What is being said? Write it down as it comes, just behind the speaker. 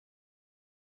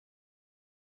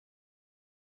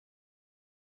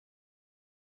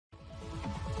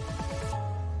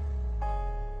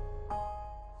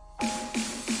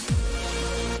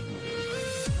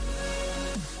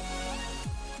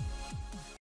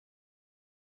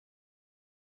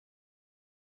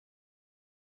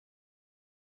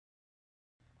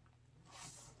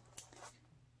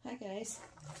guys.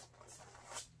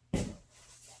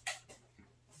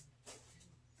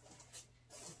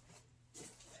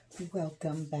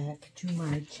 Welcome back to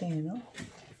my channel.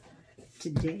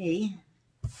 Today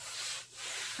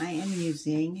I am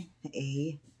using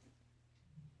a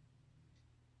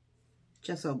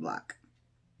Gesso Block.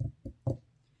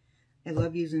 I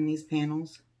love using these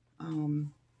panels.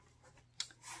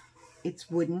 It's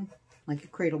wooden, like a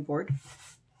cradle board.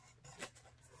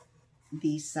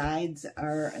 The sides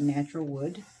are a natural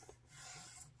wood.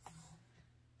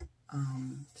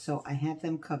 So I have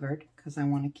them covered because I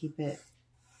want to keep it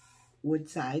wood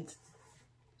sides.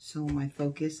 So my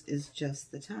focus is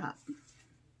just the top.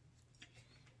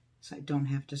 So I don't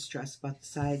have to stress about the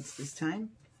sides this time.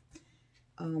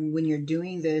 When you're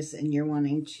doing this and you're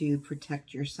wanting to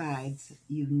protect your sides,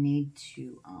 you need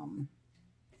to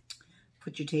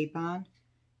put your tape on.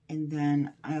 And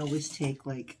then I always take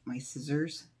like my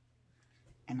scissors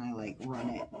and I like run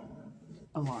it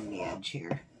along the edge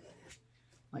here.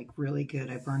 Like really good.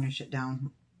 I burnish it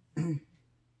down.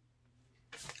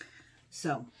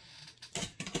 So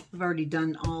I've already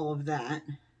done all of that.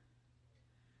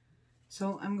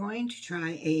 So I'm going to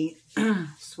try a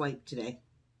swipe today.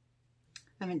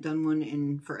 I haven't done one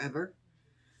in forever.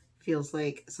 Feels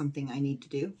like something I need to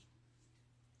do.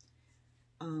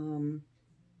 I'm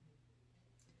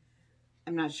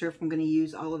not sure if I'm going to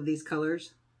use all of these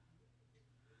colors.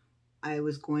 I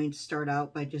was going to start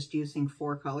out by just using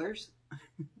 4 colors.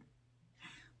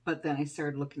 But then I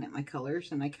started looking at my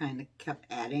colors and I kind of kept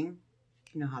adding.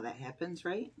 You know how that happens,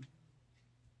 right?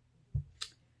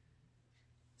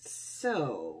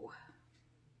 So,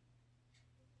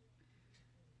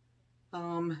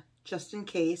 just in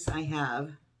case, I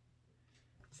have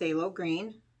Pthalo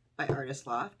Green by Artist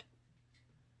Loft.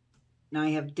 Now I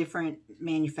have different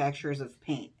manufacturers of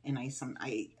paint, and I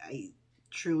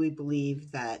truly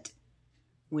believe that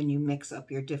when you mix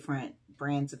up your different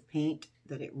brands of paint,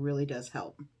 that it really does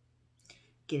help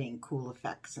getting cool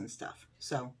effects and stuff.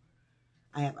 So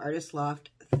I have Artist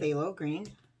Loft Pthalo Green.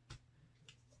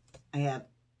 I have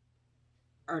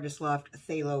Artist Loft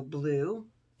Pthalo Blue.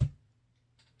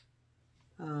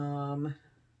 And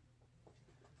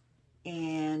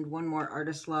one more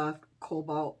Artist Loft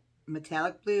Cobalt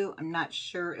Metallic Blue. I'm not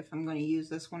sure if I'm going to use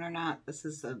this one or not. This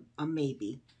is a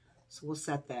maybe. So we'll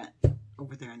set that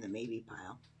over there in the maybe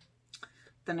pile.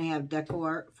 Then I have Deco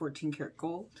Art 14 karat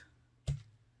gold.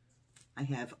 I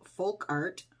have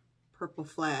Folkart Purple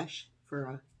Flash for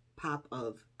a pop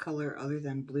of color other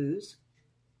than blues.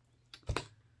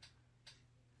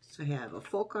 So I have a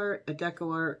Folkart, a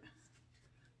Deco Art,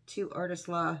 2 Artist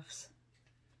Lofts.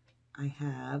 I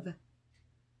have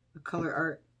a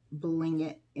Colourarte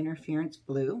Bling Interference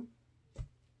Blue.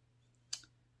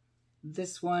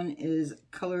 This one is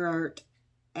Colourarte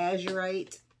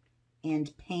Asurite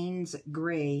and Paynes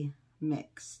Gray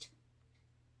mixed,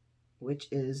 which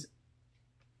is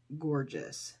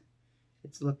gorgeous.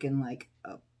 It's looking like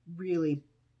a really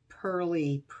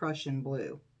pearly Prussian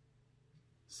blue.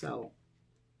 So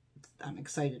I'm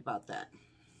excited about that.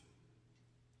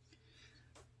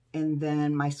 And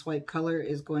then my swipe color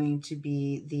is going to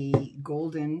be the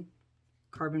golden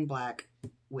carbon black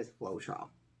with Floetrol.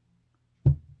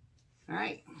 All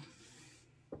right.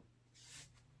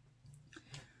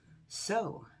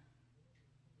 So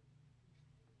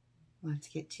let's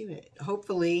get to it.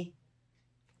 Hopefully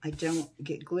I don't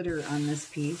get glitter on this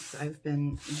piece. I've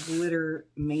been glitter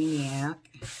maniac.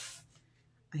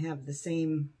 I have the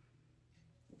same.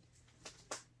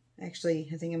 Actually,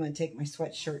 I think I'm going to take my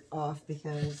sweatshirt off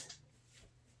because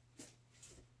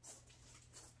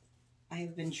I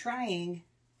have been trying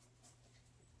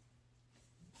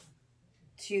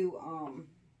to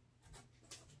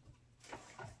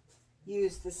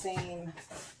use the same,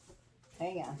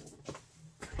 hang on.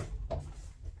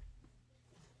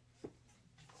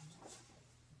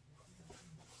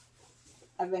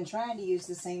 I've been trying to use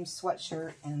the same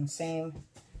sweatshirt and same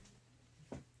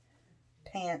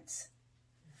pants.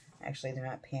 Actually, they're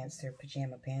not pants, they're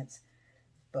pajama pants.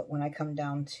 But when I come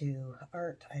down to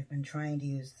art, I've been trying to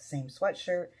use the same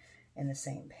sweatshirt and the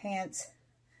same pants,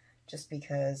 just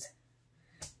because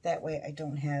that way I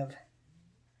don't have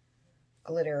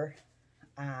glitter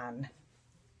on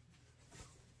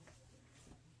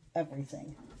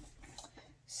everything.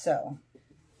 So,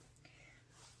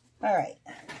 all right.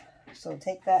 So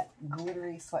take that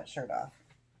glittery sweatshirt off.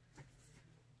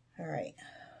 All right.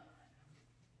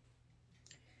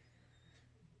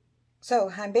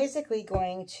 So I'm basically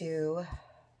going to,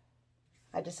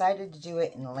 I decided to do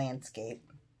it in landscape.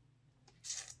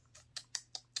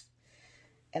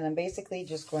 And I'm basically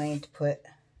just going to put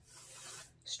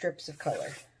strips of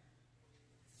color.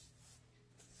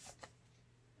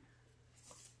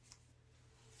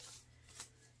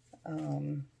 I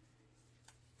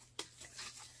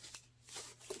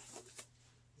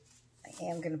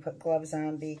am going to put gloves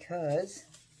on because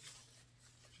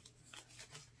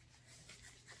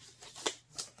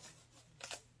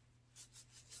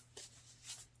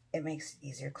it makes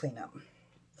easier cleanup.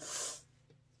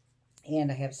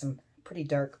 And I have some pretty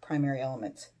dark primary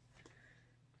elements.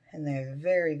 And they're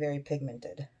very, very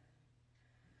pigmented.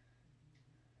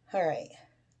 All right.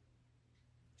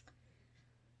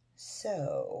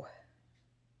 So,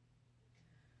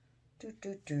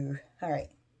 all right.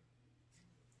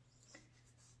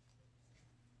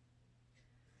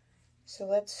 So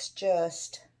let's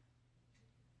just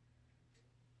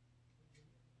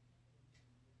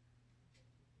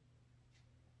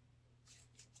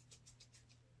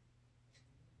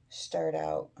start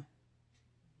out.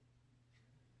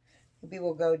 Maybe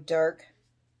we'll go dark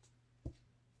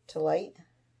to light.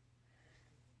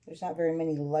 There's not very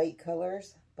many light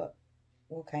colors, but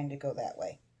we'll kind of go that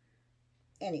way.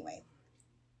 Anyway,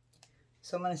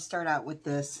 so I'm going to start out with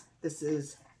this. This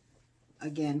is,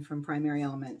 again, from Primary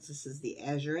Elements. This is the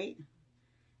Asurite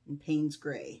and Paynes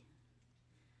Gray.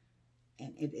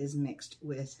 And it is mixed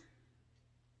with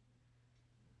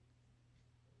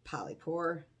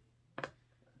Polypore.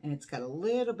 And it's got a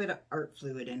little bit of art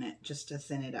fluid in it just to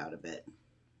thin it out a bit.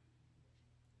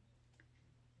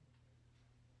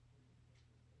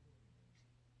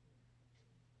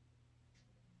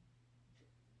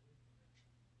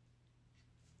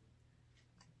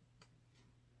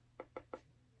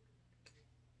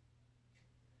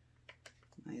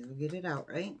 Might as well get it out,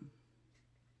 right?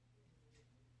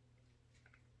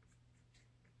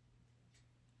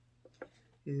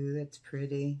 Ooh, that's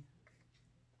pretty.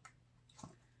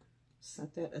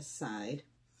 Set that aside.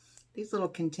 These little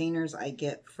containers I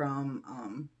get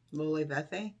from Lole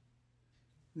Vefe, and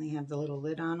they have the little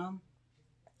lid on them.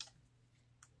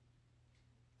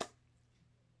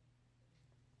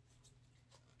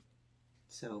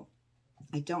 So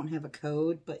I don't have a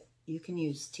code, but you can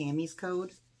use Tammy's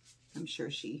code. I'm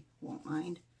sure she won't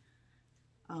mind.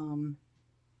 I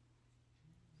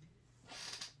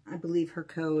believe her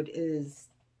code is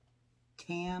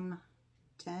TAM10.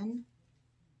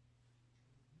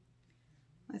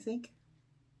 I think.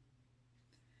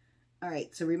 All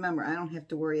right, so remember, I don't have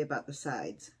to worry about the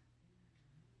sides.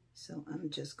 So I'm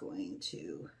just going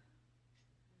to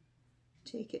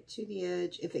take it to the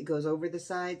edge. If it goes over the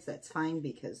sides, that's fine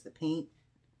because the paint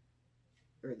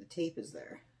or the tape is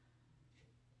there.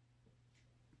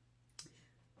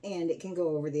 And it can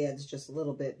go over the edge just a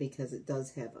little bit because it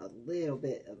does have a little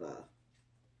bit of a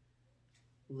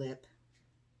lip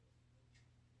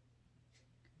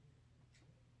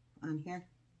on here.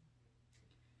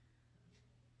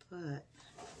 But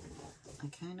I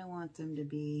kind of want them to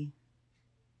be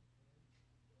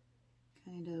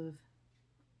kind of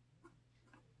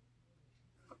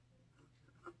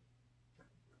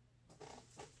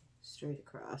straight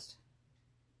across.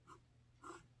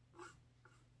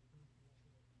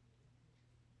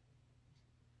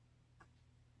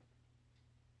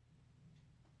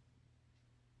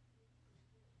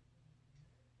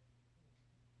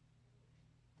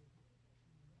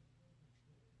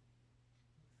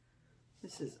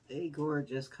 This is a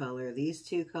gorgeous color. These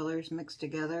two colors mixed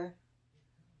together.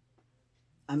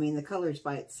 I mean, the colors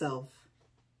by itself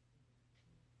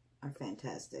are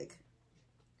fantastic.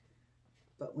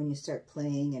 But when you start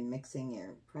playing and mixing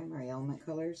your primary element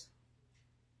colors,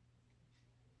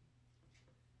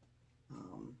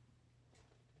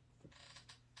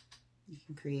 you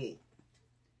can create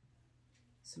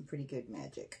some pretty good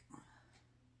magic.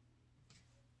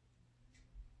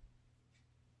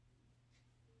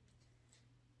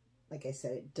 Like I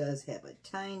said, it does have a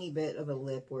tiny bit of a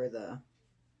lip where the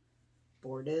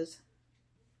board is.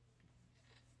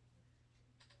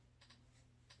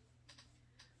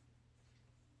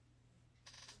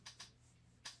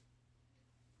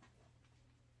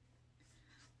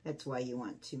 That's why you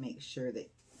want to make sure that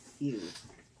you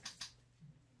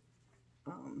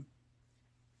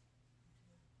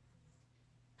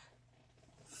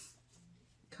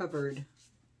covered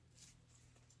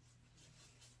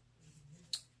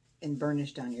and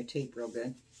burnished on your tape real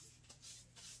good.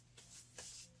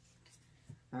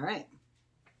 All right.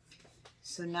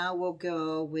 So now we'll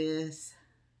go with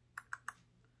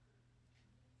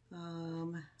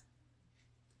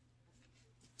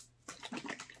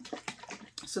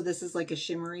so this is like a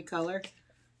shimmery color.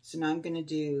 So now I'm going to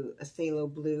do a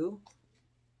Pthalo Blue.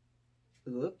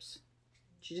 Oops.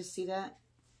 Did you just see that?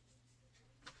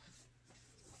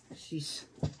 She's...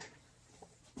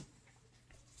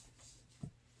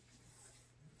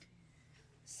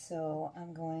 So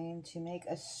I'm going to make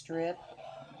a strip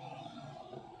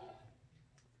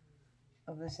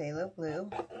the Pthalo Blue.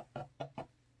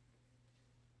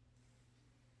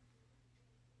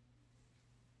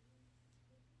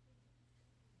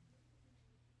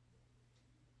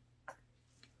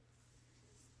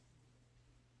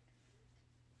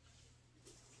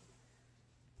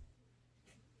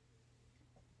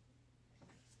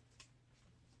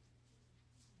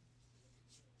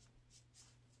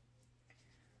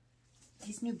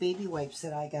 These new baby wipes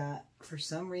that I got, for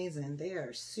some reason, they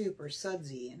are super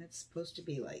sudsy, and it's supposed to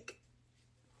be like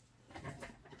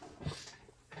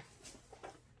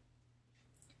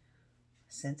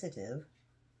sensitive.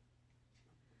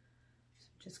 So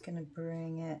I'm just going to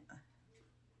bring it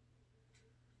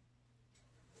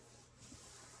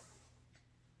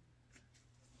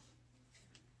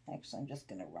actually, I'm just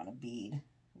going to run a bead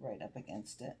right up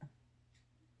against it.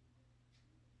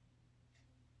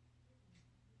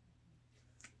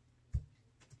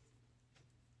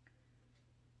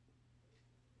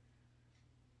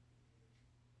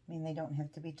 I mean, they don't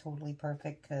have to be totally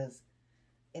perfect because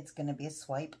it's going to be a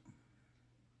swipe.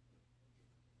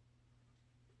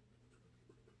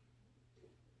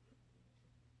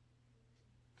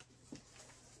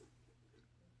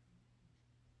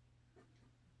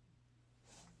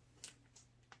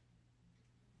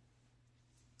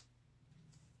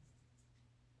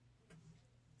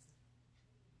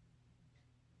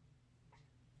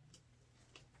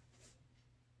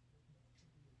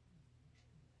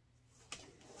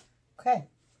 Okay.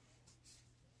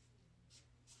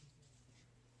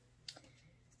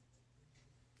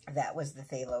 That was the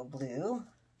Pthalo Blue.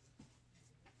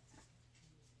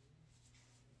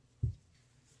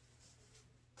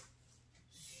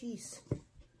 Jeez.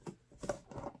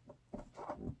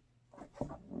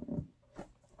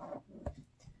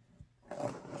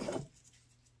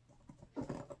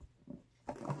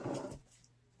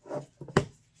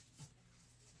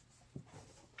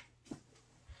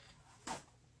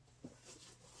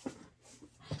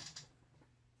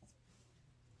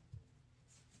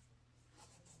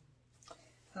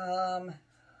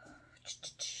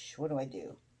 What do I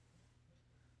do?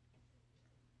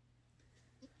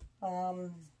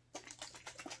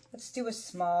 Let's do a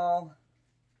small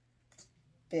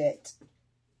bit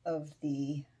of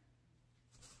the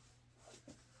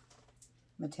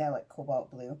metallic cobalt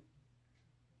blue,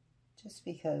 just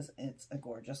because it's a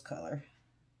gorgeous color.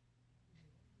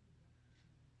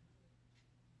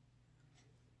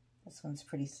 This one's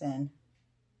pretty thin.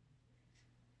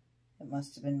 It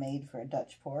must have been made for a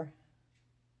Dutch pour.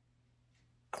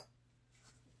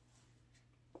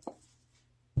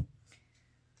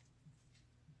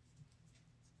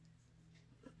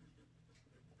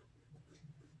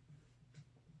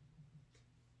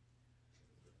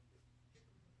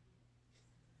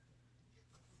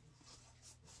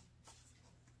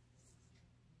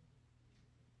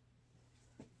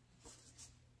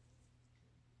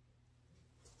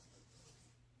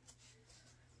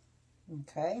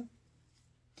 Okay.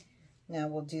 Now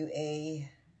we'll do a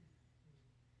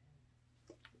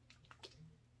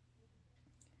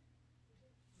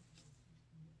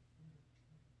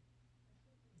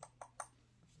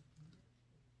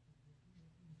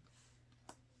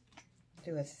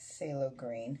Pthalo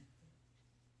Green.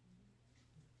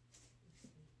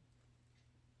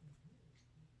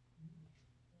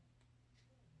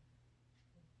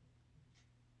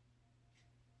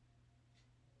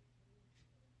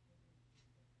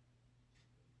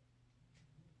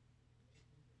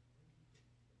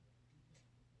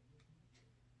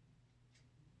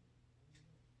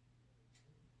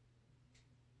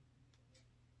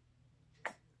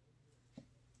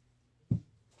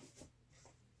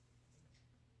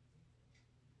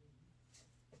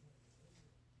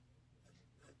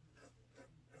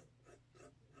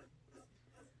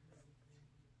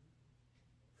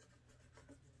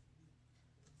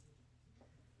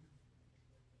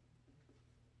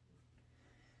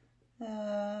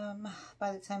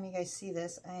 By the time you guys see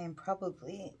this, I am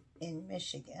probably in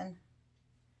Michigan.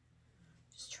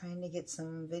 Just trying to get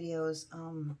some videos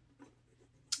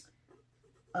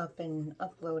up and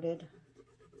uploaded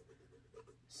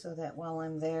so that while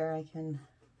I'm there I can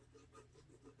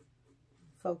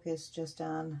focus just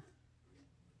on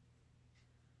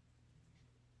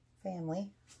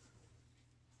family.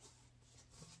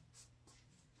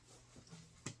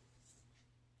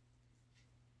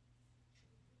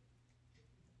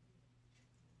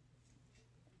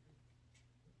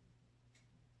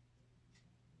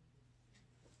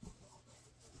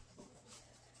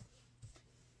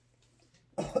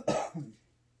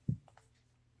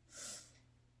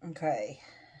 Okay.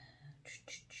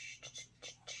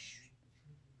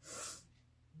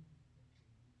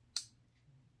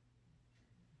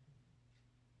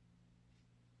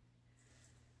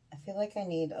 feel like I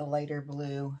need a lighter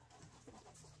blue.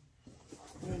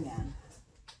 Hang on.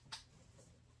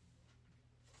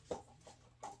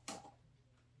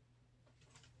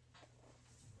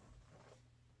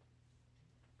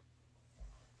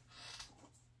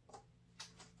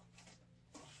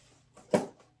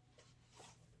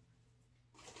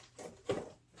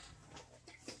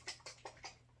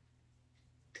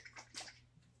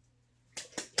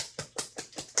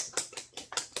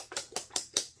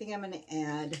 I think I'm going to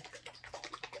add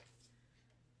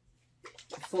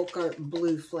Folkart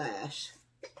Blue Flash.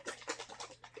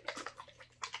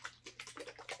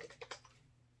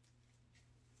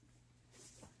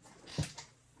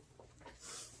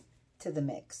 To the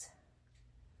mix.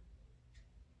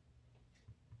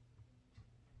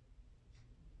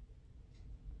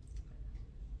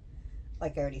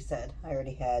 Like I already said, I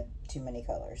already had too many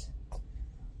colors.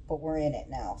 But we're in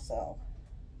it now, so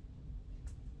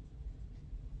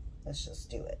let's just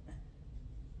do it.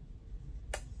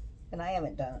 And I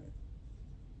haven't done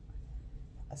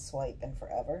a swipe in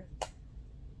forever,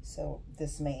 so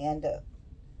this may end up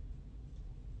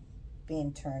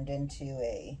being turned into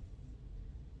a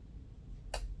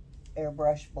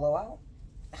airbrush blowout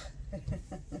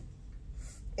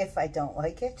if I don't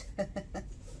like it.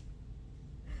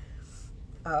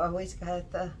 I always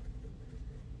got the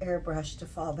airbrush to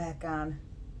fall back on.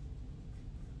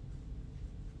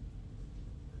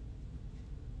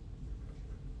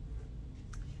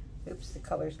 Oops, the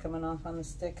color's coming off on the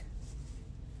stick.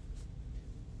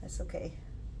 That's okay.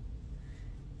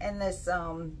 And this,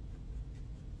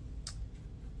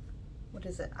 what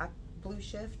is it? Blue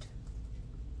Shift?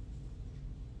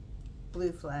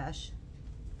 Blue Flash.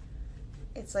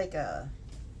 It's like a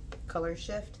color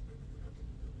shift.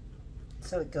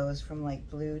 So it goes from like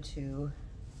blue to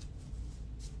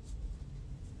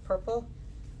purple,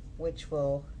 which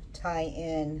will tie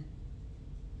in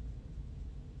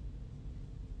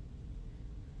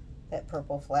that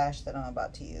purple flash that I'm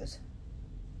about to use.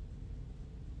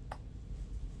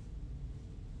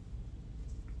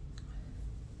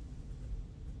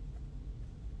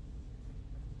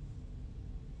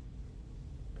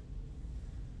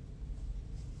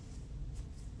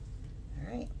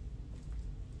 All right.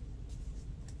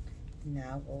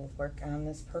 Now we'll work on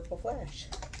this purple flash.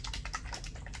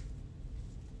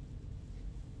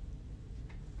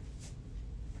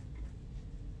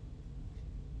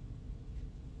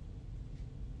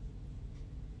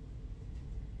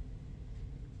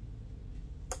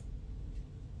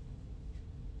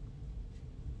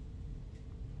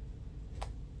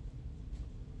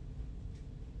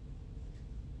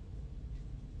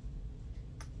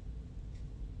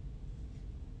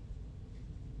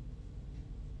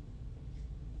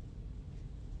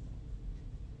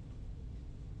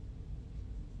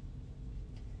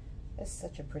 It's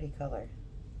such a pretty color.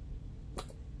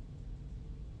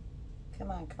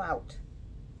 Come on, come out.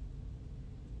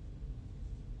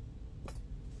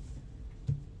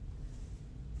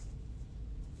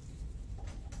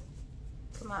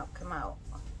 Come out, come out.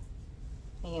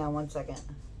 Hang on one second.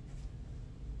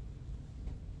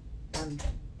 I'm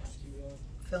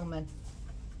filming.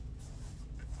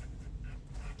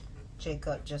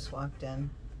 Jacob just walked in.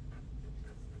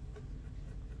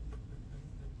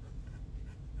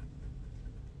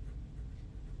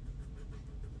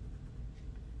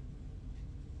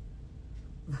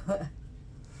 Alright.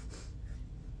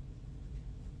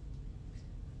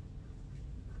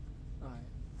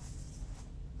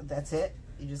 That's it?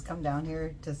 You just come down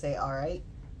here to say alright?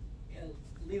 Yeah,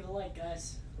 leave a like,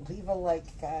 guys. Leave a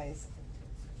like, guys.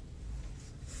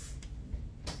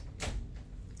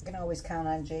 You can always count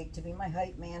on Jake to be my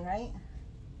hype man, right?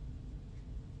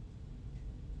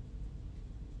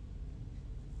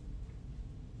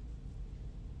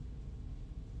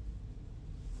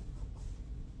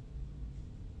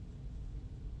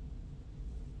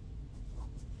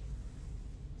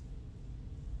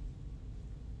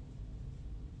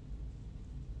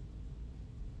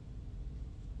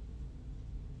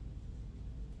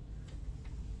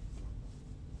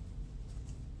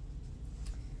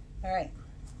 All right,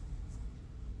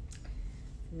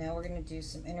 now we're going to do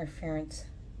some interference.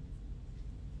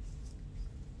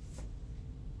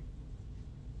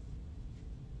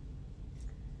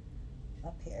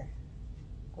 Up here.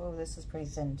 Whoa, this is pretty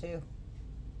thin too.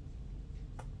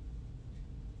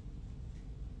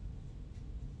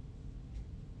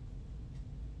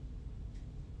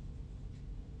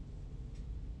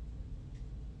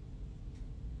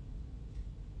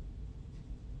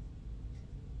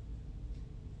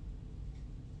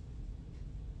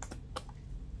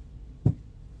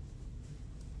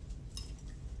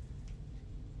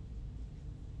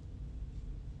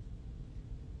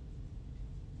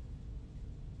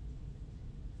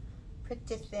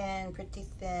 Pretty thin, pretty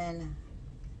thin.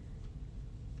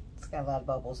 It's got a lot of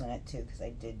bubbles in it too because I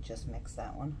did just mix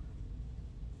that one.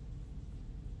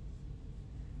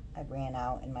 I ran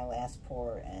out in my last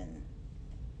pour and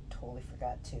totally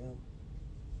forgot to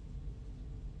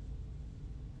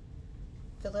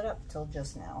fill it up till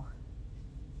just now.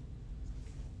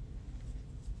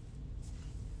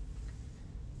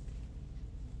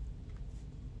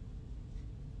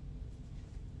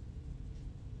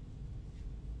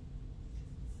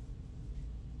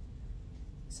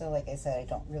 So like I said, I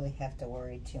don't really have to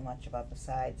worry too much about the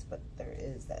sides, but there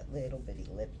is that little bitty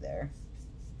lip there.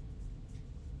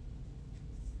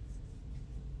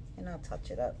 And I'll touch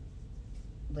it up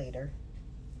later.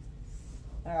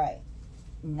 All right,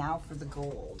 now for the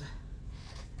gold.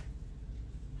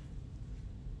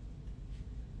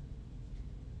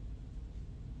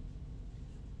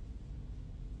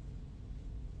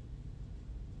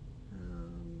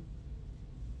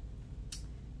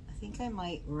 I think I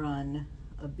might run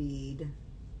a bead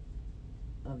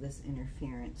of this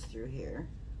interference through here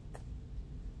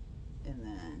and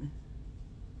then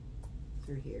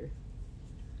through here.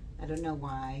 I don't know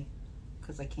why,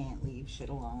 because I can't leave shit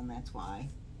alone, that's why.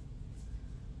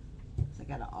 So I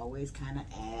gotta always kind of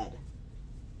add.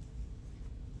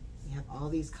 You have all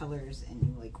these colors and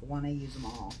you like want to use them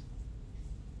all.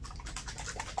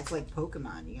 It's like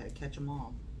Pokemon, you gotta catch them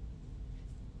all.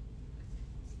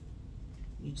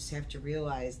 You just have to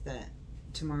realize that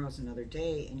tomorrow's another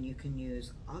day and you can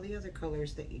use all the other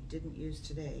colors that you didn't use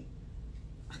today.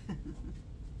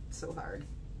 It's so hard.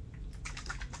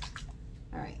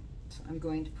 All right, so I'm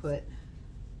going to put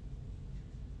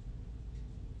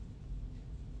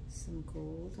some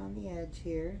gold on the edge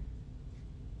here.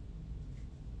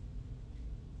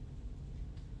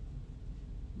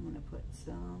 I'm going to put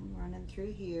some running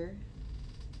through here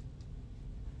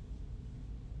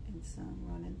and some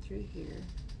running through here.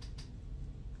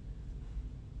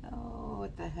 Oh,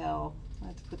 what the hell. I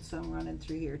have to put some running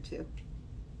through here too.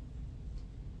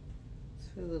 Let's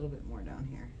put a little bit more down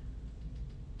here.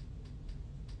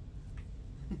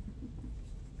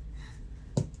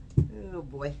 Oh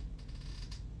boy.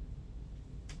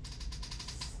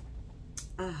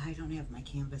 I don't have my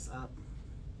canvas up.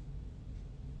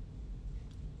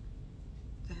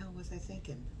 What the hell was I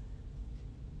thinking?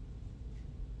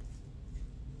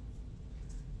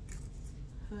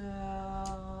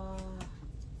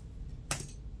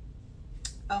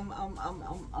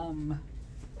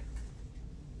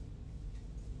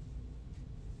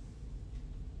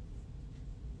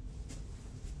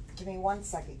 Give me 1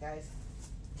 second, guys.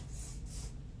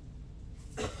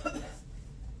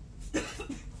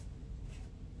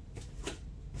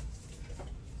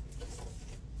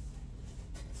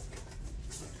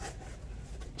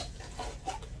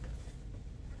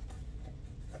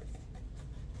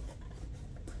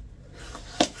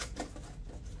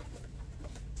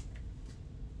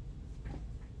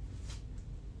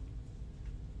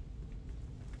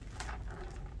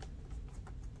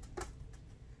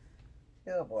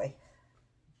 Oh boy.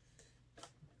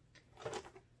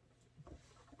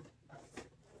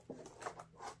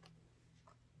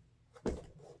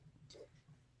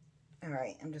 All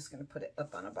right, I'm just going to put it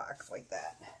up on a box like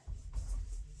that.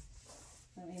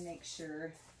 Let me make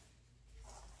sure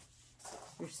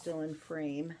you're still in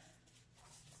frame.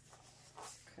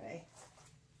 Okay.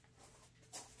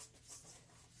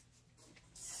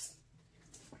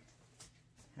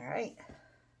 All right.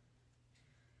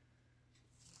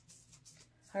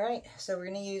 All right, so we're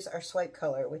going to use our swipe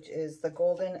color, which is the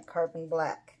Golden Carbon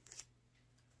Black.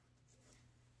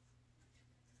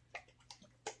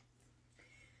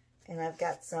 And I've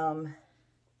got some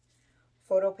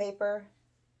photo paper.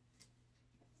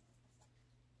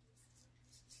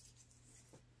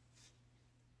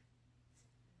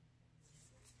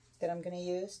 That I'm going to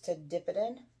use to dip it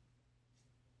in.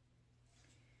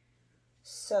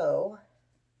 So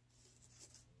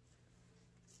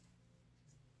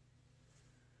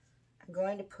I'm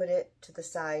going to put it to the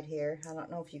side here. I don't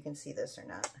know if you can see this or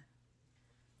not.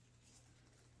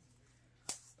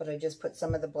 But I just put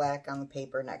some of the black on the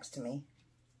paper next to me.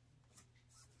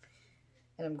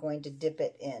 And I'm going to dip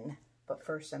it in. But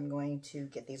first I'm going to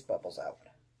get these bubbles out.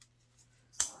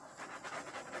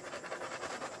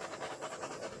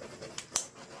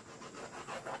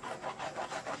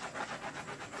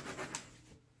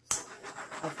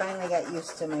 I finally got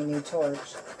used to my new torch.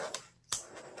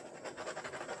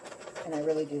 And I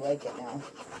really do like it now.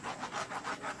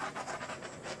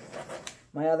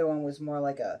 My other one was more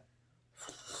like a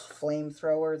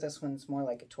flamethrower. This one's more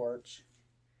like a torch.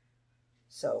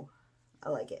 So, I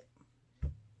like it.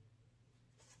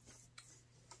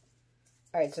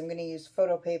 All right, so I'm going to use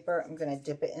photo paper. I'm going to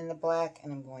dip it in the black,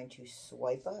 and I'm going to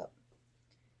swipe up.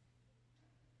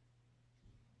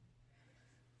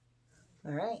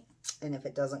 All right, and if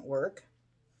it doesn't work,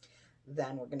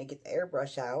 then we're going to get the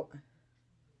airbrush out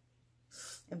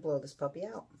and blow this puppy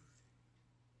out.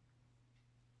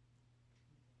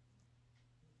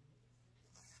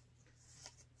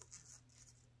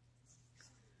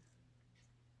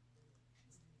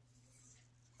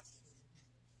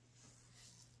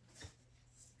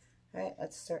 All right,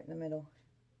 let's start in the middle.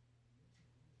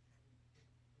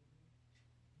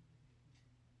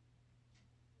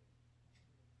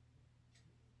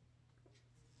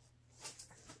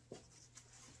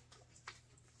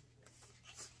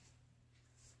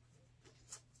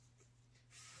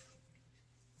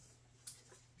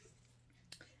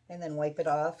 And then wipe it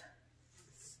off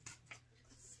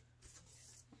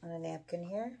on a napkin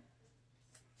here.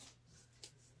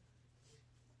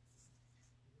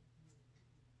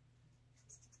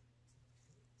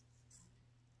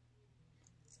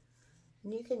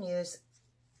 And you can use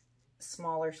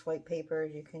smaller swipe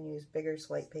papers, you can use bigger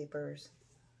swipe papers.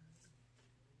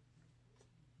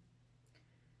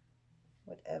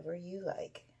 Whatever you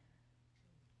like.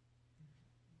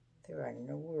 There are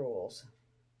no rules.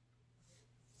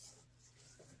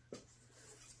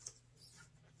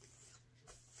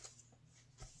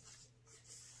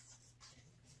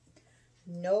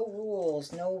 No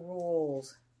rules, no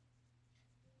rules.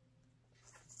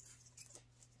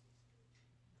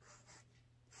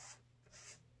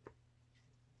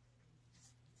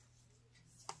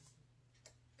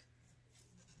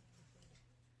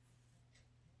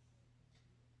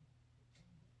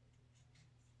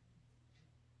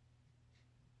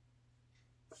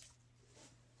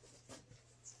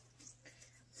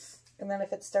 And then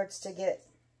if it starts to get,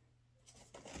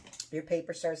 your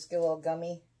paper starts to get a little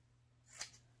gummy,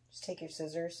 just take your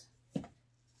scissors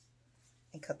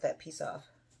and cut that piece off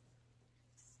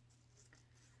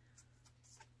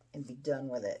and be done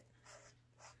with it.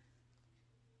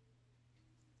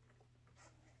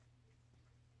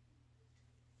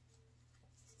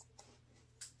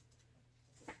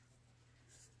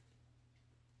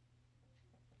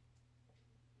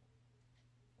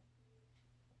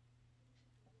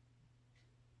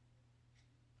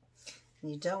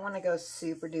 You don't want to go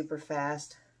super duper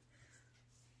fast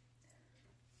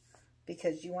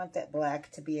because you want that black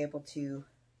to be able to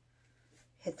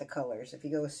hit the colors. If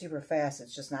you go super fast,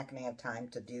 it's just not going to have time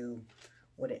to do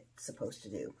what it's supposed to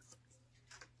do.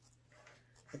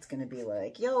 It's going to be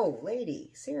like, yo,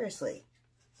 lady, seriously,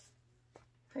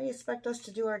 how do you expect us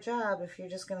to do our job if you're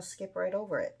just going to skip right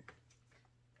over it?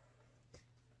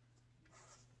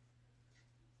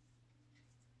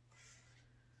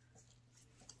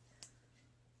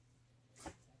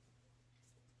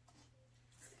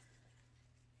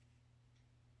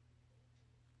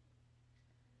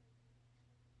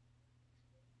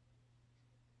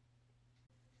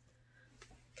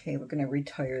 Okay, we're going to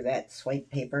retire that swipe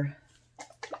paper.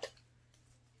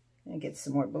 And get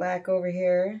some more black over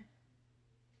here.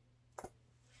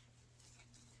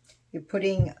 You're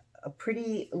putting a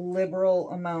pretty liberal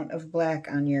amount of black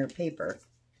on your paper.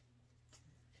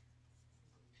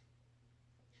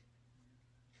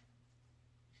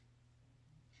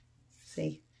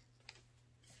 See?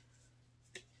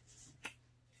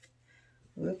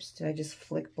 Whoops, did I just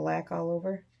flick black all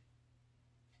over?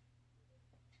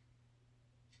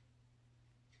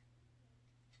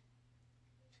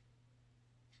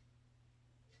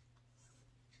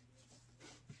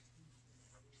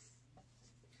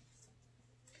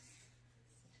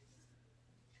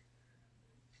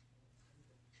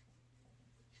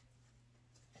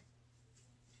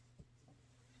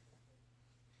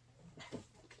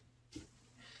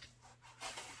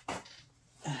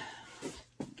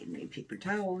 Get me a paper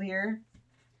towel here.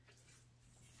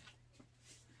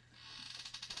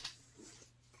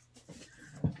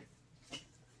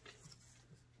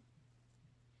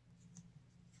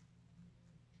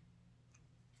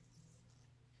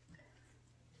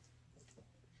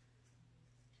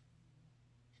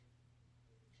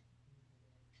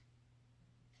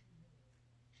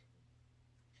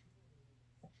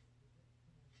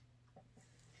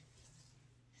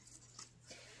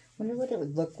 Wonder what it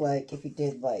would look like if you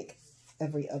did like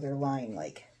every other line,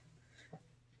 like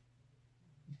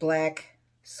black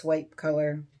swipe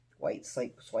color, white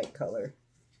swipe color.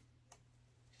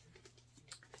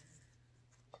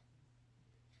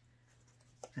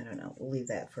 I don't know. We'll leave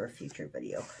that for a future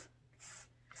video.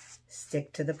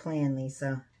 Stick to the plan,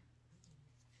 Lisa.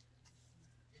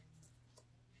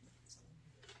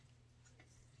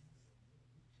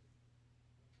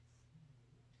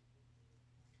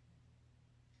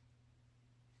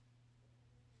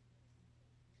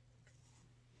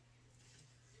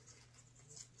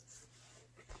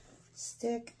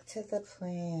 Stick to the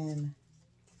plan.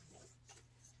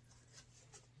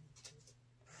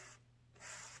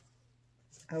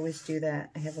 I always do that.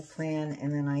 I have a plan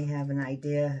and then I have an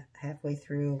idea halfway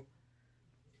through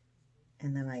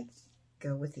and then I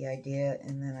go with the idea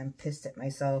and then I'm pissed at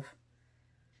myself.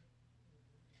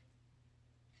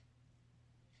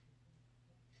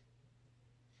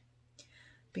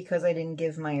 Because I didn't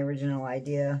give my original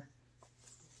idea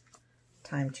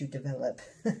time to develop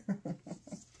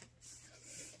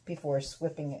before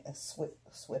switching it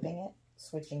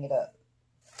up.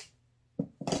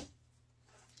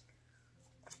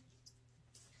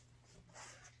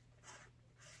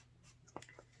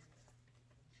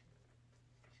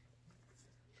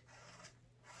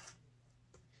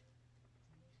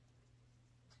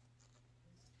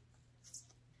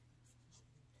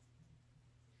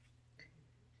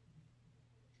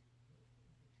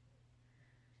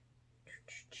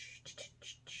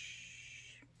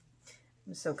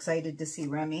 I'm so excited to see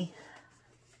Remy.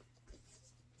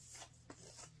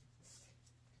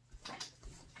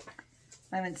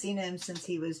 I haven't seen him since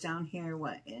he was down here,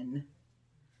 what, in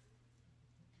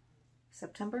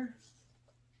September?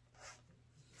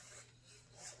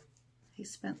 He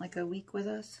spent like a week with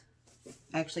us.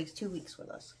 Actually, it's 2 weeks with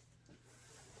us.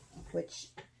 Which,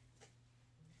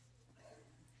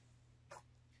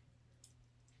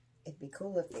 it'd be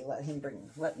cool if they let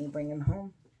me bring him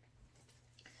home.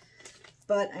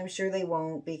 But I'm sure they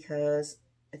won't because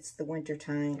it's the winter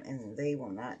time and they will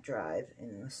not drive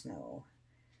in the snow.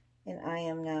 And I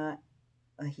am not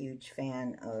a huge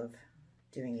fan of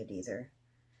doing it either.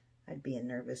 I'd be a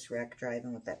nervous wreck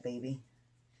driving with that baby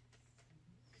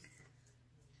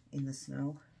in the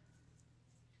snow.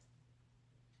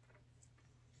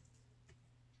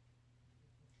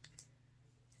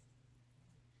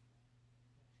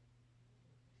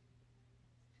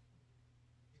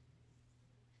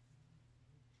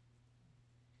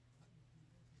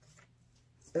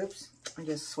 Oops, I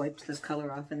just swiped this color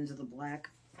off into the black.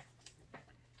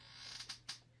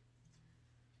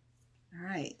 All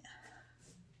right.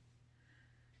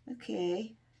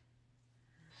 Okay.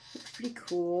 Looks pretty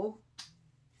cool.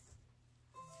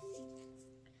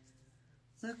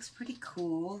 Looks pretty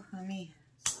cool. Let me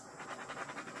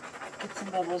get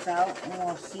some bubbles out and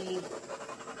we'll see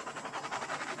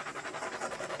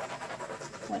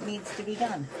what needs to be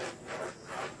done.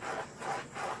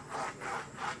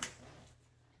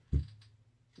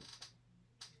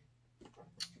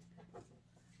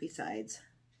 Besides,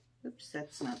 oops,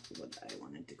 that's not what I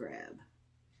wanted to grab.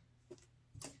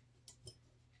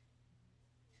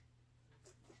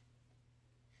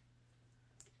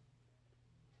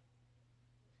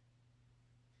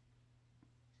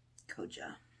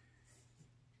 Koja.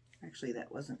 Actually,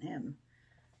 that wasn't him.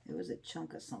 It was a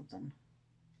chunk of something.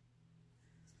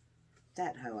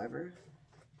 That, however,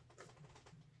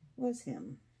 was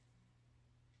him.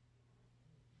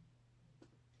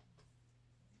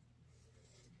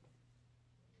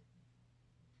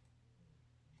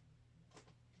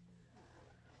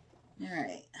 All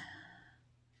right,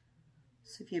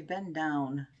 so if you bend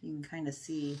down, you can kind of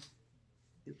see,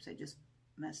 oops, I just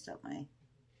messed up my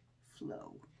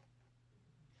flow.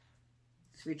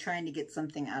 So if you're trying to get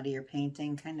something out of your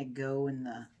painting, kind of go in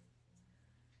the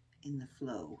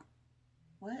flow.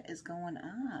 What is going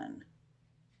on?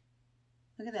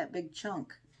 Look at that big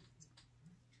chunk.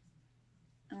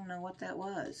 I don't know what that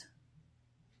was.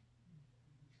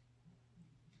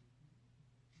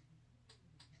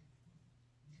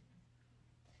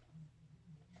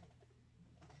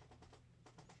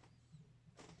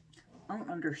 I don't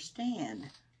understand.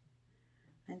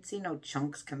 I didn't see no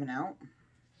chunks coming out.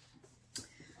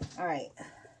 All right.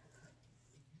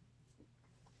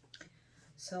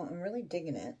 So I'm really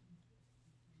digging it.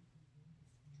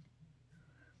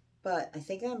 But I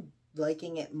think I'm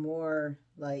liking it more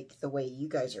like the way you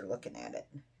guys are looking at it,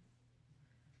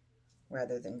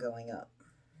 rather than going up.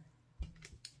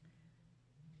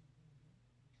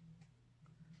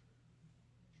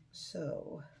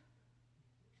 So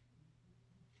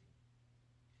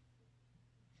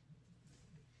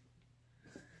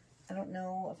I don't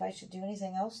know if I should do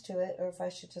anything else to it or if I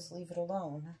should just leave it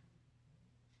alone.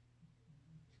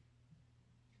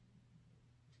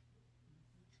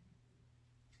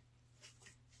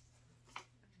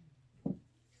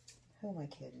 Who am I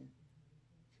kidding?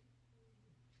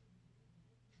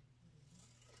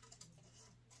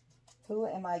 Who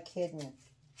am I kidding?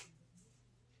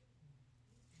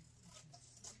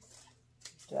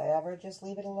 Do I ever just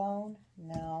leave it alone?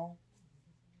 No.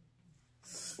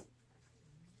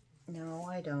 No,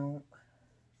 I don't.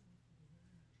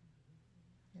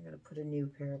 I'm gonna put a new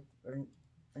pair of, or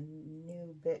a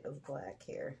new bit of black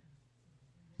here.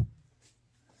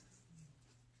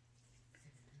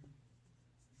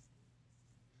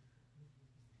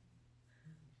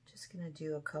 just going to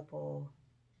do a couple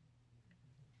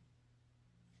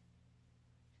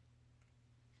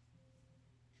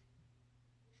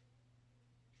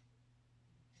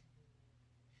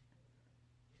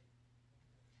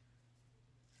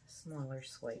smaller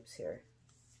swipes here.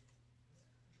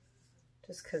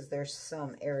 Just because there's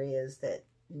some areas that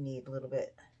need a little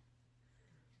bit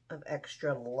of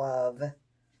extra love.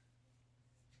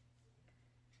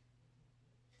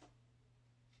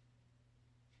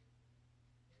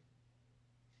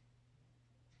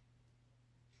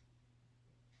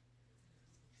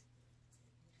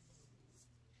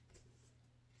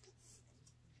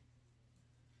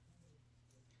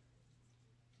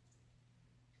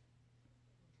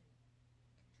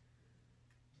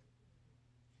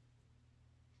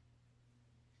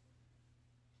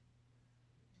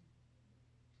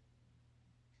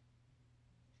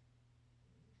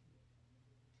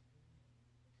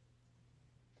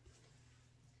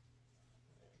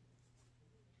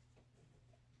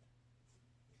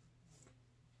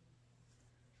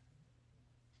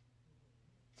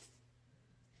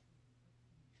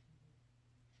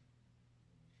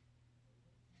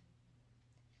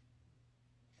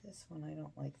 This one, I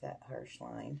don't like that harsh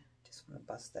line. Just want to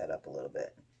bust that up a little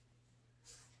bit.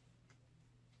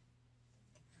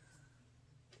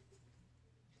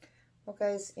 Well,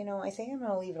 guys, you know, I think I'm going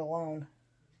to leave it alone.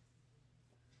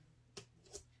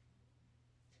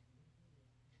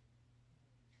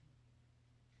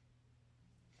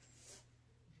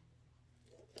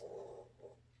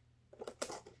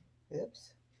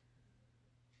 Oops.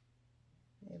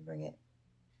 Let me bring it,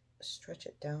 stretch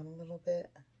it down a little bit.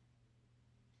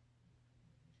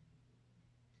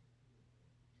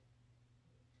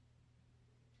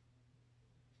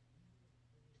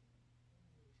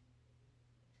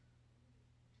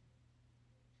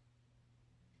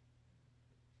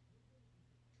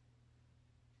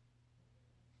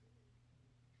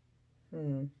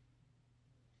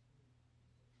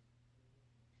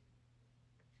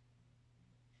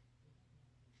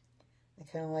 I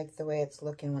kind of like the way it's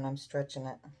looking when I'm stretching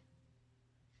it.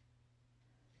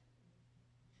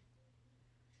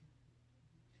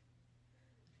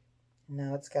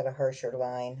 Now it's got a harsher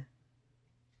line.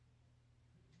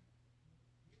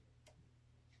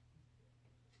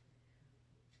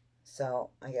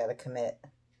 So I gotta commit.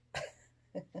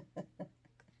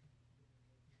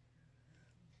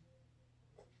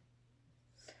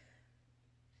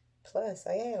 Plus,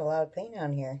 I had a lot of paint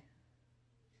on here.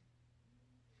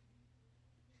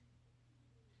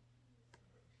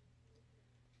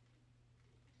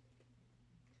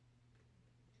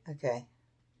 Okay.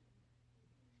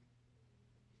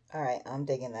 All right, I'm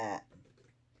digging that.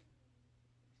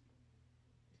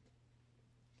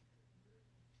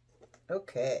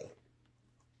 Okay.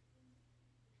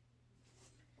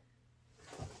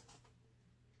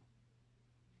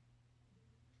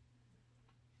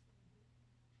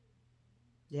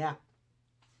 Yeah.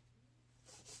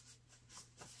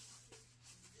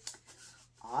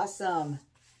 Awesome.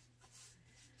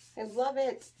 I love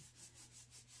it.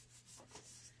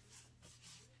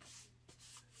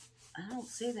 I don't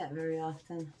say that very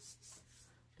often,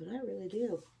 but I really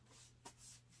do.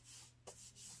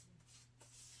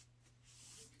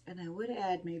 And I would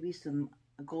add maybe some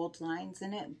gold lines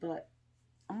in it, but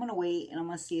I'm going to wait and I'm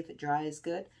going to see if it dries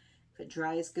good. If it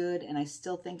dries good and I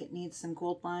still think it needs some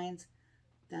gold lines,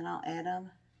 then I'll add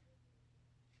them.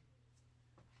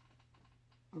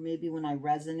 Or maybe when I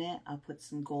resin it, I'll put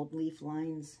some gold leaf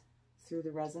lines through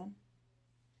the resin.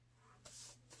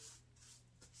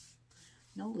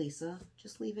 No, Lisa,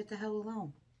 just leave it the hell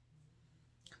alone.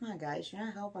 Come on, guys, you're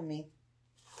not helping me.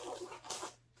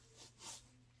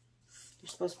 You're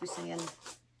supposed to be saying,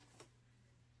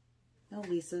 no,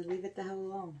 Lisa, leave it the hell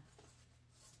alone.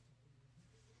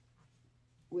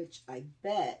 Which I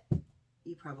bet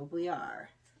you probably are.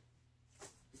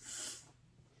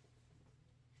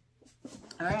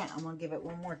 All right, I'm gonna give it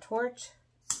one more torch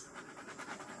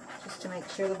just to make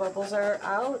sure the bubbles are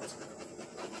out.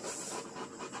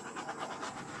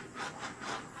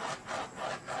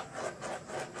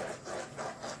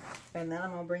 And then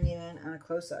I'm gonna bring you in on a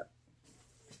close-up.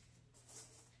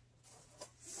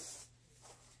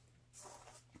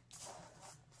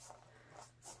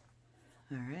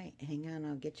 All right, hang on,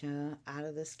 I'll get you out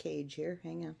of this cage here.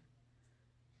 Hang on.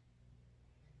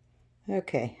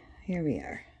 Okay, here we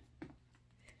are.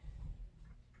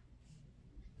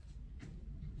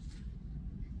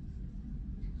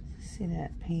 See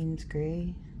that Paynes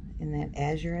gray and that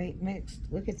Asurite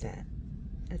mixed? Look at that.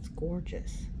 That's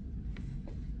gorgeous.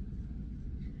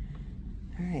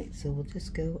 All right, so we'll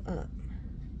just go up.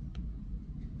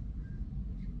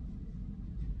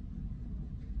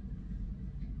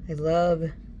 I love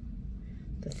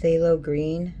the Pthalo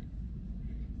Green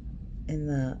and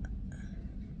the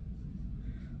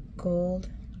gold.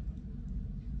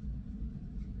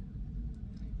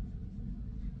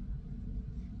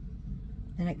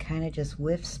 And it kind of just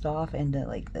whiffs off into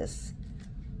like this,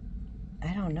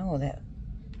 I don't know,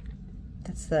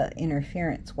 that's the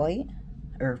interference white,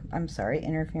 or I'm sorry,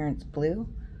 interference blue.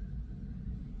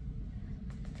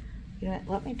 You know what,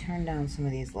 let me turn down some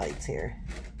of these lights here.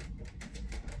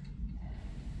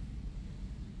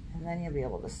 And then you'll be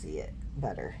able to see it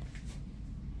better.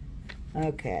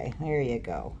 Okay, there you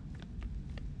go.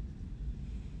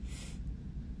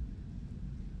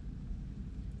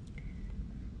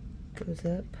 Goes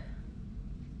up.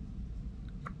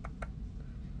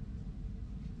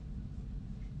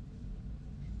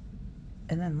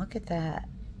 And then look at that.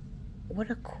 What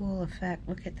a cool effect.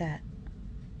 Look at that.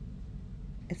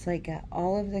 It's like got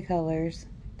all of the colors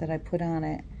that I put on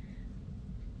it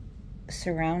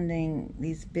surrounding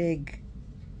these big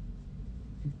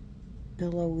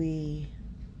billowy,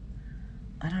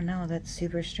 I don't know, that's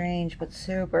super strange but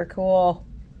super cool.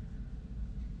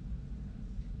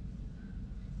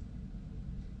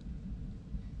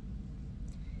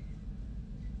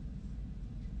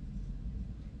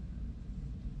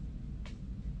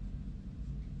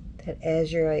 That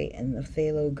Asurite and the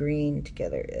Pthalo Green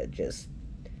together, just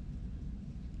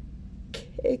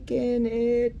kicking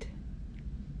it.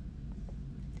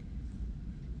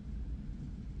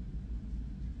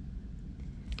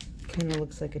 Kind of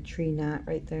looks like a tree knot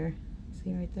right there.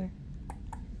 See right there?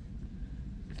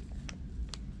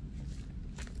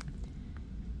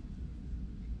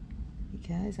 You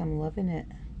guys, I'm loving it.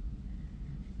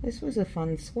 This was a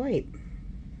fun swipe.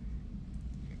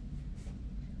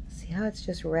 See how it's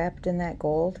just wrapped in that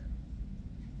gold?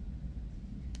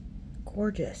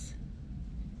 Gorgeous.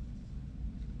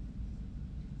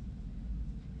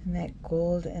 And that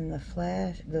gold and the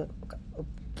flash, the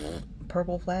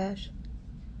purple flash.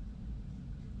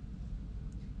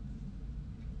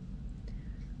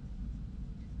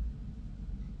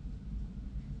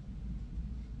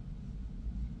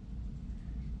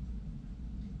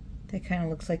 That kind of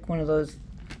looks like one of those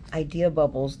idea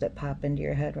bubbles that pop into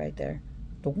your head right there.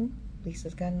 Boom,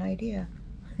 Lisa's got an idea.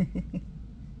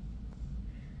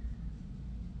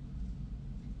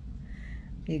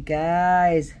 You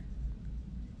guys,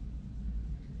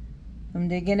 I'm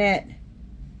digging it.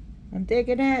 I'm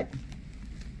digging it.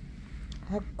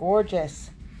 How gorgeous.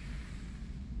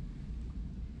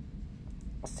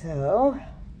 So,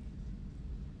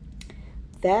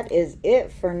 that is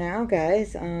it for now,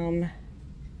 guys.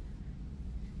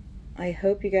 I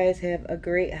hope you guys have a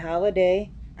great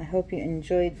holiday. I hope you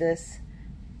enjoyed this,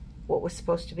 what was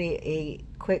supposed to be a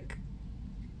quick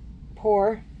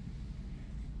pour,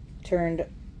 turned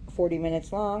 40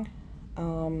 minutes long.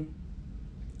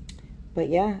 But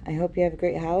yeah, I hope you have a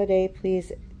great holiday.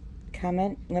 Please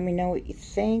comment, let me know what you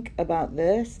think about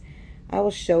this. I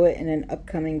will show it in an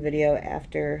upcoming video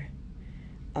after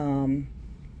the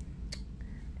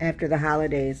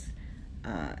holidays.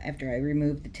 After I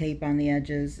remove the tape on the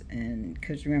edges, and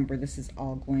because remember, this is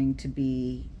all going to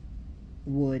be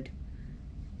wood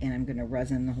and I'm going to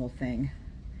resin the whole thing.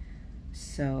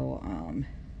 So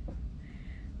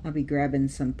I'll be grabbing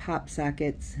some pop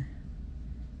sockets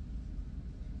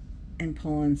and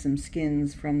pulling some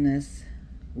skins from this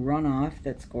runoff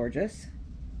that's gorgeous.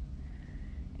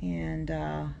 And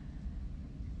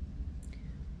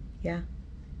yeah,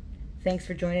 thanks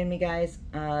for joining me, guys.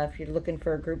 If you're looking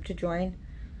for a group to join,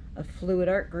 a fluid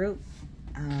art group,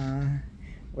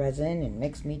 resin and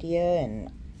mixed media and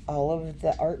all of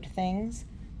the art things,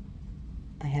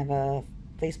 I have a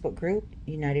Facebook group,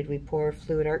 United We Pour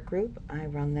Fluid Art Group. I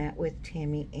run that with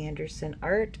Tammy Anderson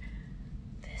Art.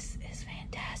 This is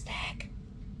fantastic.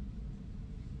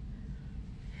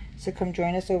 So come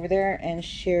join us over there and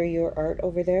share your art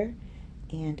over there.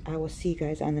 And I will see you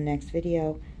guys on the next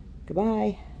video.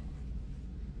 Goodbye.